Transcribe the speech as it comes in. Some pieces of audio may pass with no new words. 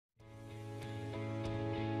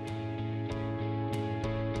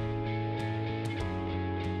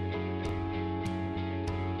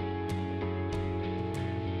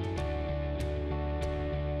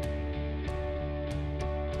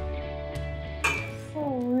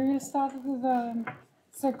start with the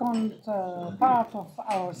second part of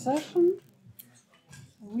our session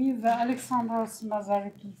with Alexandros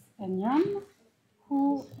Mazarikis-Enyan,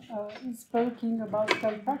 who is speaking about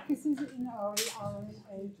cult practices in early Iron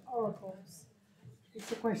Age Oropos.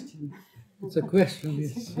 It's a question. It's a question,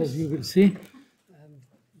 yes, as you will see.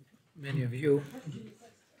 Many of you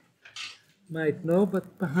might know, but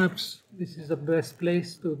perhaps this is the best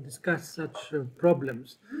place to discuss such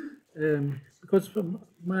problems. Because from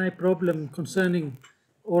my problem concerning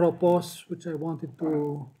Oropos, which I wanted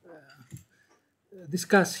to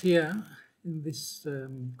discuss here in this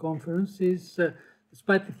conference, is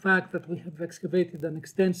despite the fact that we have excavated an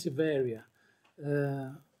extensive area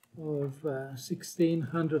of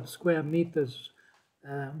 1,600 square meters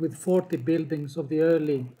with 40 buildings of the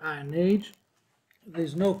early Iron Age, there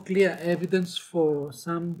is no clear evidence for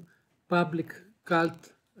some public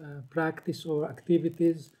cult practice or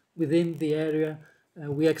activities within the area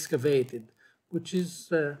we excavated, which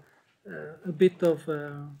is a bit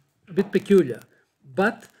peculiar.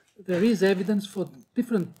 But there is evidence for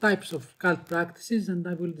different types of cult practices, and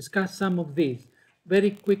I will discuss some of these.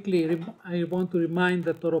 Very quickly, I want to remind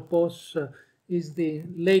that Oropos is the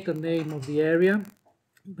later name of the area,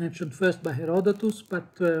 mentioned first by Herodotus,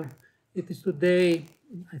 but it is today,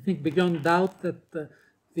 I think, beyond doubt that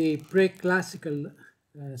the pre-classical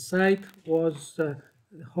site was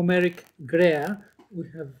Homeric Graia. We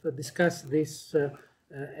have discussed this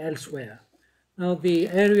elsewhere. Now, the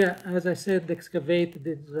area, as I said, excavated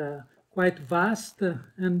is quite vast,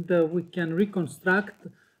 and we can reconstruct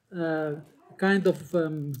kind of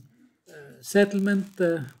settlement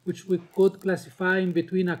which we could classify in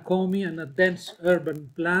between a commie and a dense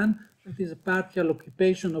urban plan. It is a partial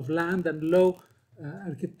occupation of land and low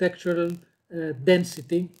architectural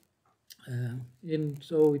density.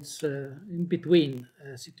 So it's in between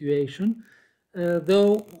situation.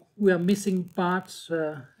 Though we are missing parts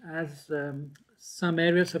as some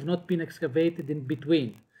areas have not been excavated in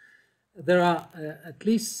between. There are at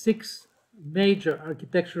least 6 major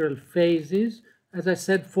architectural phases. As I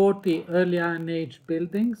said, 40 early Iron Age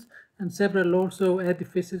buildings and several also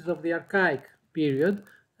edifices of the Archaic period,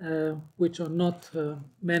 which are not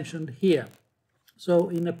mentioned here. So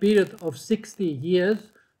in a period of 60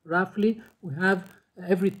 years, roughly, we have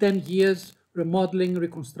every 10 years remodeling,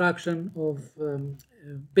 reconstruction of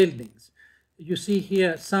buildings. You see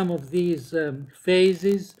here some of these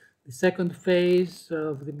phases, the second phase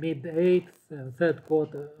of the mid-8th, third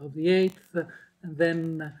quarter of the 8th, and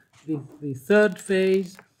then the third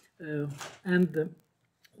phase. And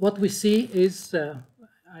what we see is,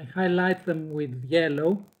 I highlight them with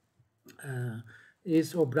yellow,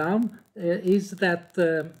 or brown, is that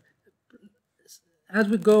as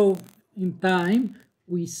we go in time,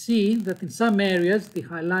 we see that in some areas, the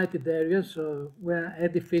highlighted areas where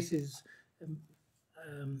edifices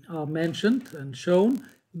are mentioned and shown,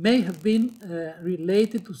 may have been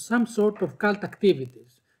related to some sort of cult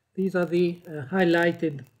activities. These are the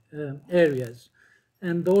highlighted areas.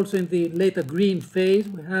 And also in the later green phase,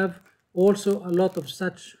 we have also a lot of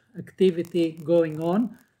such activity going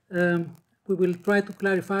on. We will try to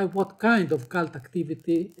clarify what kind of cult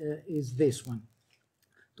activity is this one.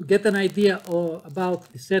 To get an idea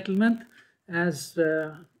about the settlement, as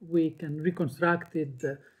we can reconstruct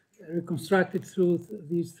it through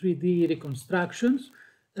these 3D reconstructions,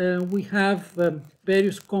 we have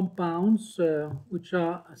various compounds, which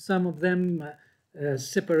are some of them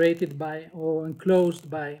separated by or enclosed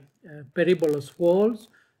by peribolous walls,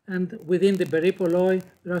 and within the peripoloi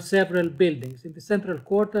there are several buildings. In the central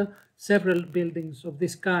quarter, several buildings of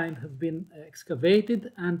this kind have been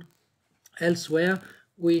excavated, and elsewhere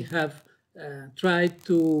we have tried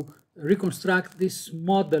to reconstruct this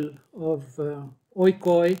model of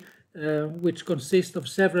oikoi, which consists of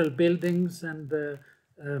several buildings and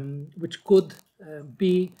which could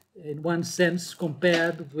be, in one sense,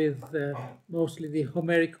 compared with mostly the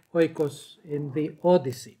Homeric oikos in the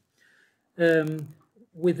Odyssey.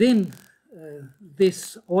 Within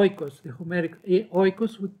this oikos, the Homeric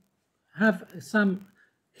oikos, we have some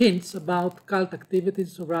hints about cult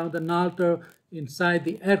activities around an altar inside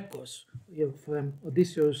the Erkos of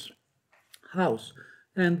Odysseus' house.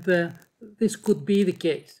 And this could be the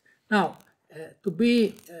case. Now, to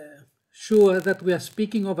be sure that we are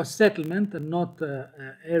speaking of a settlement and not an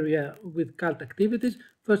area with cult activities,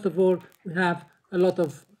 first of all, we have a lot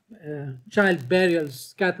of child burials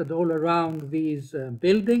scattered all around these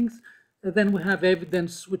buildings. Then we have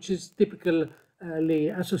evidence which is typically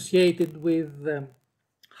associated with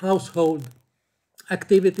household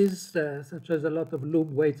activities, such as a lot of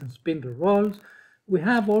loom weights and spindle rolls. We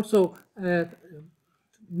have also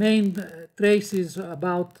main traces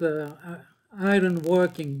about iron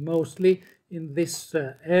working mostly in this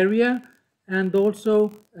area, and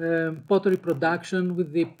also pottery production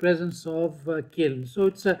with the presence of kilns. So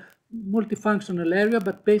it's a multifunctional area,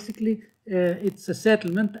 but basically it's a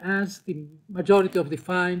settlement as the majority of the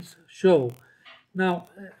finds show. Now,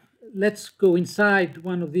 let's go inside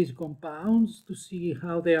one of these compounds to see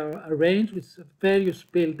how they are arranged with various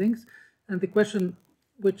buildings. And the question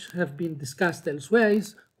which have been discussed elsewhere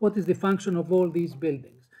is, what is the function of all these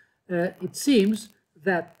buildings? It seems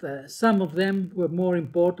that some of them were more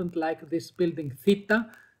important, like this building Theta,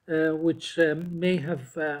 which may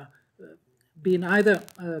have been either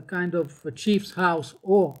a kind of a chief's house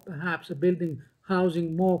or perhaps a building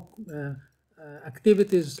housing more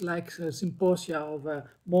activities like symposia of a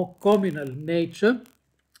more communal nature,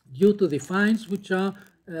 due to the finds which are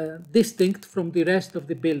distinct from the rest of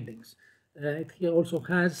the buildings. It also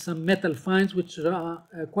has some metal finds which are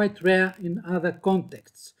quite rare in other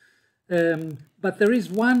contexts. But there is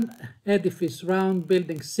one edifice around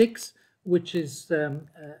building 6 which is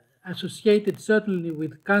associated certainly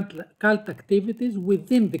with cult activities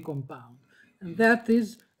within the compound. And that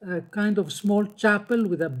is a kind of small chapel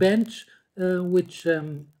with a bench,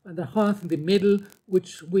 and a hearth in the middle,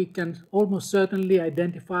 which we can almost certainly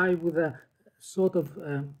identify with a sort of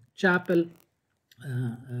chapel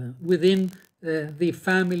within the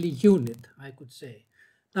family unit, I could say.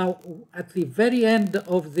 Now, at the very end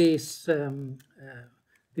of this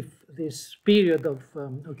this period of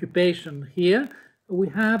occupation here, we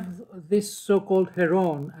have this so-called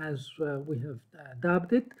heron, as we have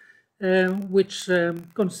dubbed it, which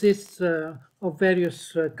consists of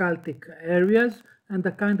various cultic areas and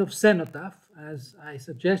a kind of cenotaph, as I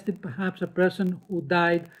suggested, perhaps a person who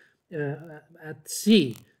died at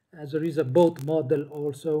sea, as there is a boat model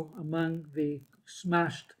also among the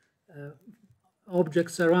smashed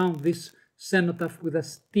objects around this cenotaph with a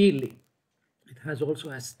stele. It has also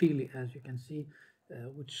a stele, as you can see,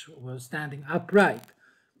 which was standing upright.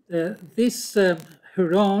 This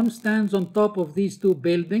heron stands on top of these two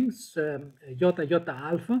buildings, Iota Iota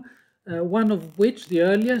Alpha, one of which, the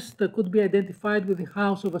earliest, could be identified with the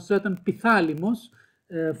house of a certain Pithalimos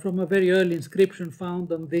from a very early inscription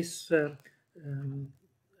found on this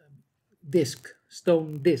disc,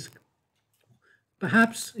 stone disc.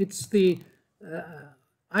 Perhaps it's the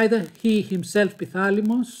either he himself,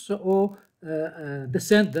 Pithalimos, or a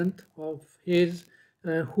descendant of his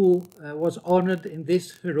who was honored in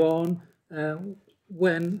this heron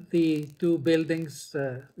when the two buildings,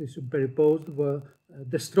 superimposed, were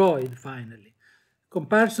destroyed finally.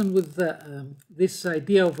 Comparison with this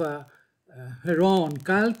idea of a heron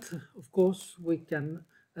cult, of course, we can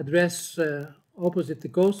address opposite the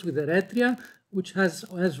coast with Eretria, which has,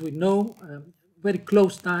 as we know, very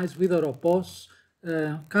close ties with Oropos,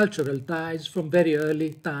 cultural ties from very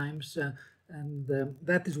early times, and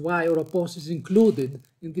that is why Oropos is included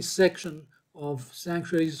in this section of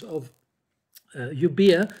sanctuaries of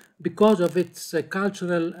Euboea, because of its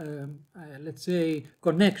cultural, let's say,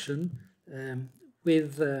 connection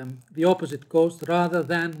with the opposite coast rather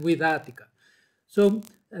than with Attica. So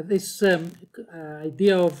this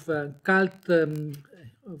idea of cult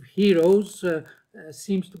of heroes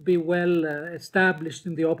seems to be well established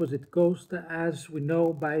in the opposite coast, as we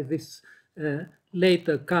know by this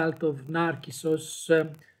later cult of Narcissus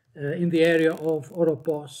in the area of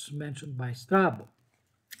Oropos mentioned by Strabo.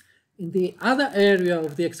 In the other area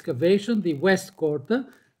of the excavation, the West Quarter,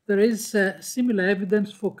 there is similar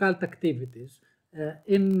evidence for cult activities.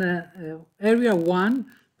 In area 1,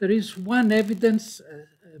 there is one evidence,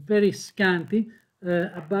 very scanty,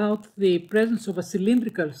 about the presence of a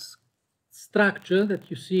cylindrical structure that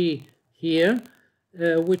you see here,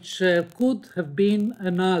 which could have been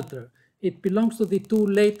an altar. It belongs to the two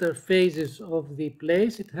later phases of the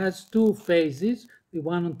place. It has two phases, the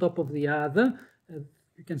one on top of the other.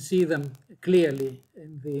 You can see them clearly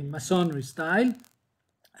in the masonry style.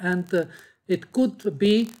 And it could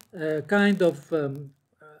be a kind of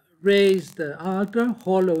raised altar,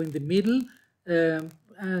 hollow in the middle,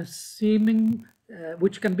 seeming,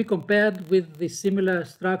 which can be compared with the similar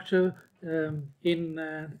structure in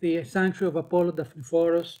the sanctuary of Apollo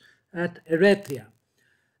Daphniforos at Eretria.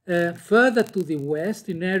 Further to the west,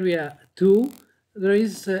 in area 2, there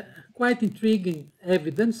is quite intriguing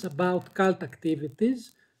evidence about cult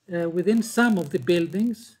activities within some of the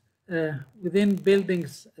buildings, within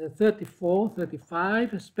buildings 34,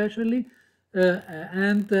 35 especially,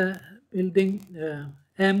 and building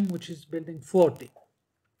M, which is building 40,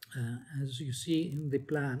 as you see in the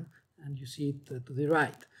plan, and you see it to the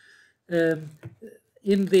right.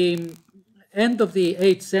 In the end of the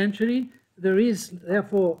 8th century, there is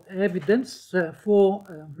therefore evidence for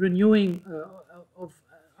renewing of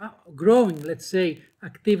growing, let's say,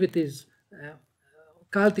 activities,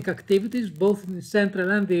 cultic activities, both in the central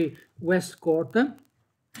and the west quarter.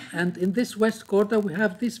 And in this west quarter, we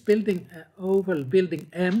have this building, oval building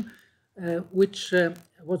M, which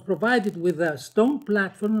was provided with a stone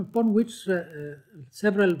platform upon which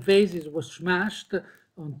several vases were smashed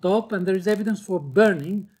on top, and there is evidence for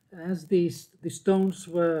burning as the stones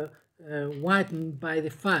were whitened by the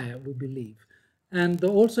fire, we believe. And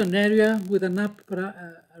also an area with an upper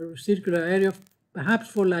circular area, perhaps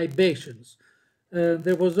for libations.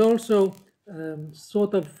 There was also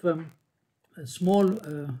sort of small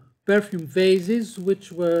perfume vases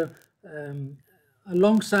which were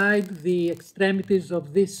alongside the extremities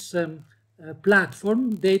of this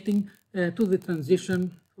platform, dating to the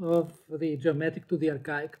transition of the geometric to the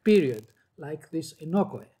archaic period, like this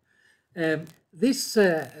inokoe. This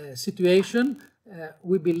situation,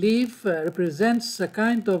 we believe, represents a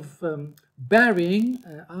kind of burying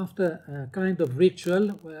after a kind of ritual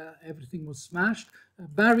where everything was smashed, a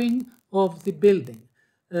burying of the building,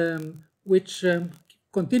 which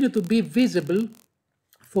continued to be visible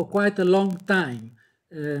for quite a long time.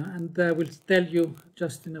 And I will tell you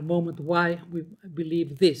just in a moment why we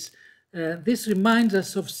believe this. This reminds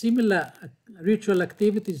us of similar ritual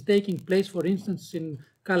activities taking place, for instance, in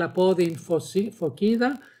Kalapodi in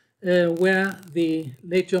Phokida, where the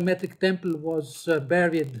late geometric temple was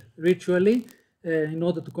buried ritually in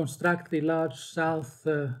order to construct the large south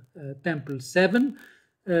temple 7,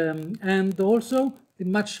 and also the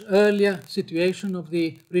much earlier situation of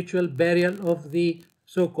the ritual burial of the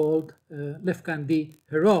so-called Lefkandi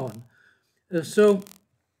heroine. So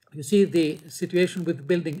you see the situation with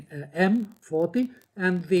building M40,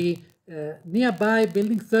 and the nearby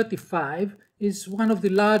building 35 is one of the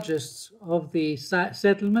largest of the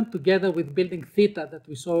settlement, together with building Theta that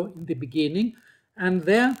we saw in the beginning. And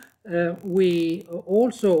there we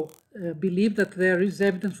also believe that there is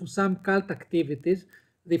evidence for some cult activities.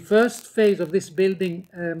 The first phase of this building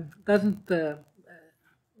doesn't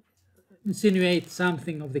insinuate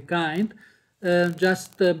something of the kind,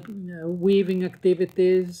 just weaving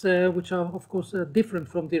activities, which are of course different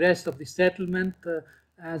from the rest of the settlement,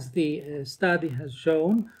 as the study has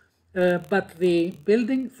shown. But the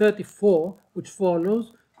building 34, which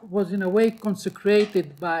follows, was in a way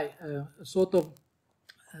consecrated by sort of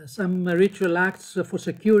some ritual acts for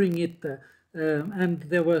securing it, and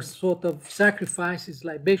there were sort of sacrifices,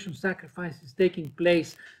 libation sacrifices taking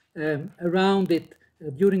place around it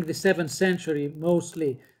during the 7th century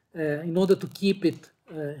mostly, in order to keep it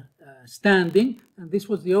standing. And this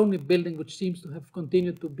was the only building which seems to have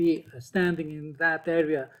continued to be standing in that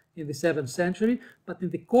area in the 7th century. But in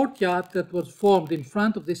the courtyard that was formed in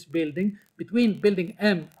front of this building, between building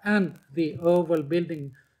M and the oval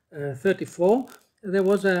building 34, there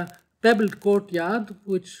was a pebbled courtyard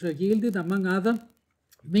which yielded, among other,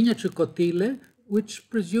 miniature kotile, which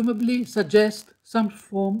presumably suggest some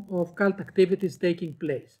form of cult activities taking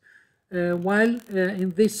place. While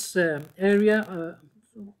in this area,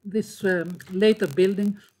 this later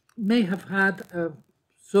building may have had a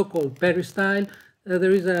so-called peristyle.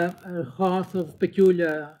 There is a hearth of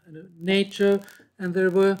peculiar nature, and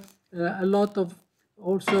there were a lot of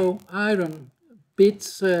also iron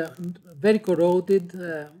bits, very corroded,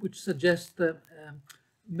 which suggest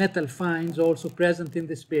metal finds also present in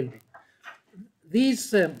this building.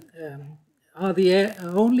 These are the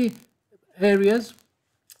only areas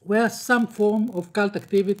where some form of cult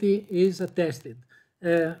activity is attested.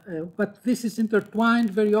 But this is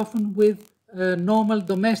intertwined very often with normal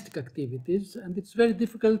domestic activities, and it's very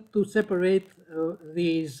difficult to separate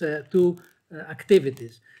these two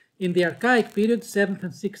activities. In the archaic period, 7th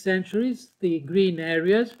and 6th centuries, the green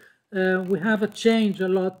areas, we have a change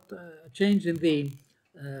in the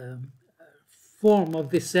form of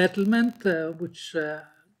this settlement, which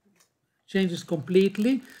changes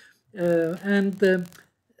completely.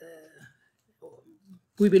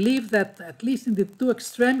 We believe that at least in the two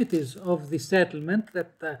extremities of the settlement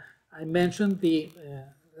that I mentioned,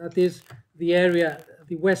 that is the area,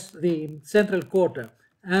 the central quarter,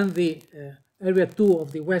 and the area 2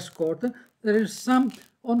 of the west quarter, there is some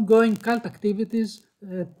ongoing cult activities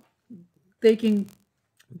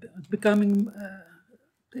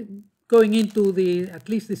going into at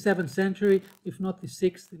least the 7th century, if not the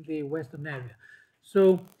 6th in the western area.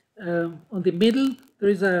 So on the middle, there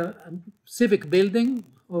is a civic building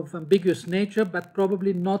of ambiguous nature, but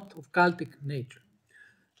probably not of cultic nature.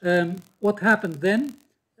 What happened then?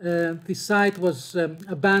 The site was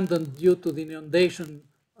abandoned due to the inundation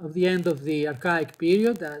of the end of the archaic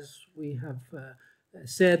period, as we have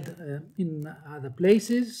said in other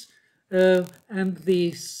places. And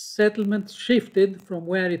the settlement shifted from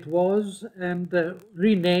where it was and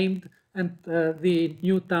renamed, and the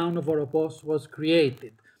new town of Oropos was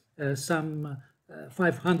created some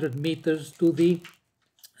 500 meters to the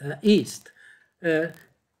east.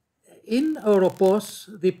 In Oropos,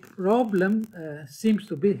 the problem seems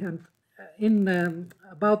to be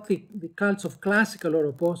about the cults of classical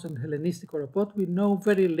Oropos and Hellenistic Oropos. We know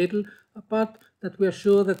very little, apart that we are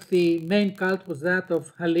sure that the main cult was that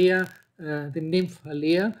of Halia, the nymph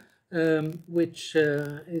Halia, which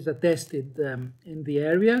is attested in the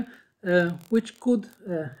area, which could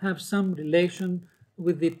have some relation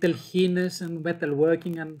with the telchines and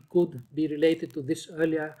metalworking, and could be related to this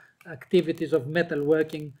earlier activities of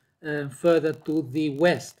metalworking further to the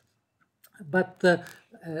west. But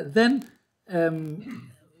then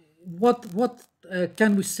what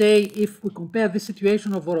can we say if we compare the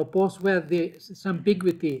situation of Oropos, where this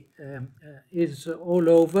ambiguity is all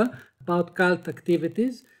over about cult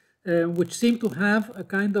activities, which seem to have a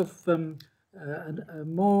kind of a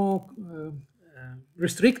more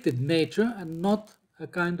restricted nature, and not a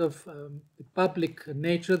kind of public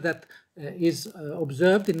nature that is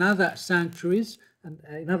observed in other sanctuaries and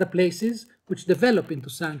in other places which develop into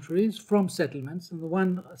sanctuaries from settlements. And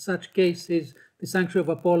one such case is the sanctuary of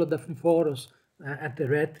Apollo Daphniforos at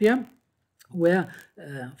Eretria, where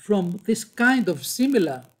from this kind of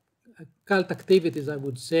similar cult activities, I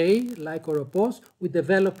would say, like Oropos, we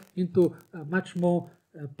develop into a much more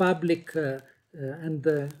public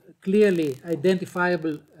and clearly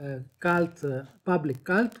identifiable cult, public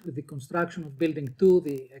cult, with the construction of building 2,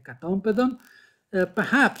 the Hekatompedon.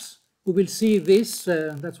 Perhaps we will see this,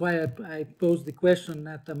 that's why I posed the question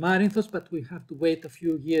at Marinthos, but we have to wait a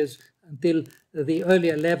few years until the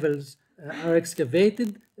earlier levels are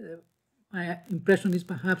excavated. My impression is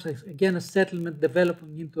perhaps, again, a settlement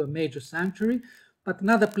developing into a major sanctuary, but in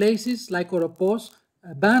other places, like Oropos,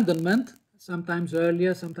 abandonment, sometimes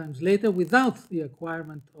earlier, sometimes later, without the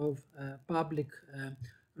acquirement of public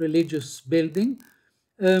religious building.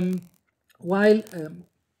 While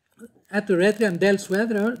at Eretria and elsewhere,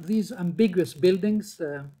 there are these ambiguous buildings.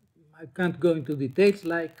 I can't go into details,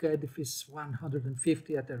 like edifice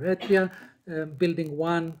 150 at Eretria, building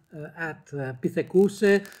 1 at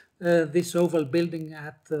Pithekouse, this oval building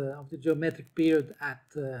of the geometric period at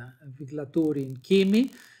Viglaturi in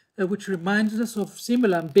Kimi, which reminds us of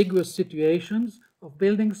similar ambiguous situations of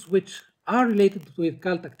buildings which are related with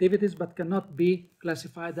cult activities but cannot be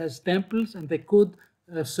classified as temples, and they could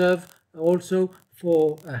serve also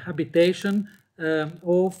for habitation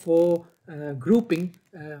or for grouping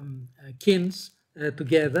kins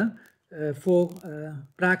together for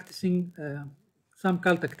practicing some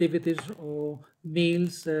cult activities or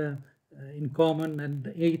meals in common,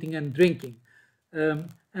 and eating and drinking.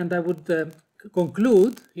 And I would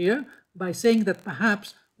conclude here by saying that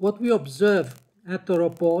perhaps what we observe at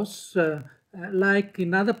Oropos, like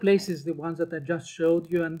in other places, the ones that I just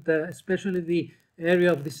showed you, and especially the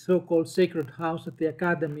area of the so-called sacred house at the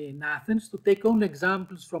Academy in Athens, to take only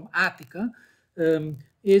examples from Attica,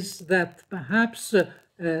 is that perhaps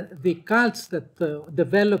the cults that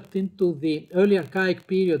developed into the early archaic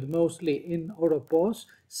period, mostly in Oropos,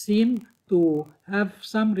 seem to have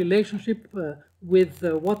some relationship with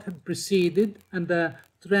what had preceded, and a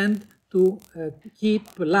trend to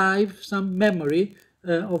keep alive some memory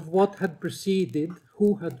of what had preceded,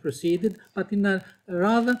 who had preceded, but in a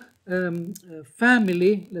rather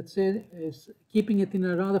family, let's say, is keeping it in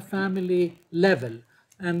a rather family level.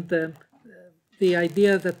 And the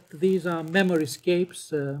idea that these are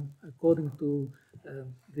memoryscapes, according to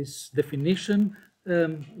this definition,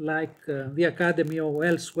 like the Academy or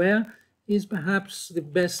elsewhere, is perhaps the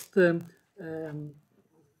best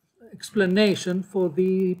explanation for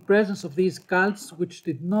the presence of these cults, which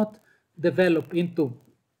did not develop into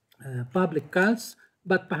public cults,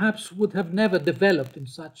 but perhaps would have never developed in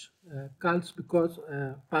such cults, because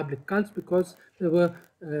public cults, because they were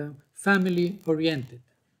family oriented.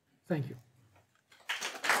 Thank you.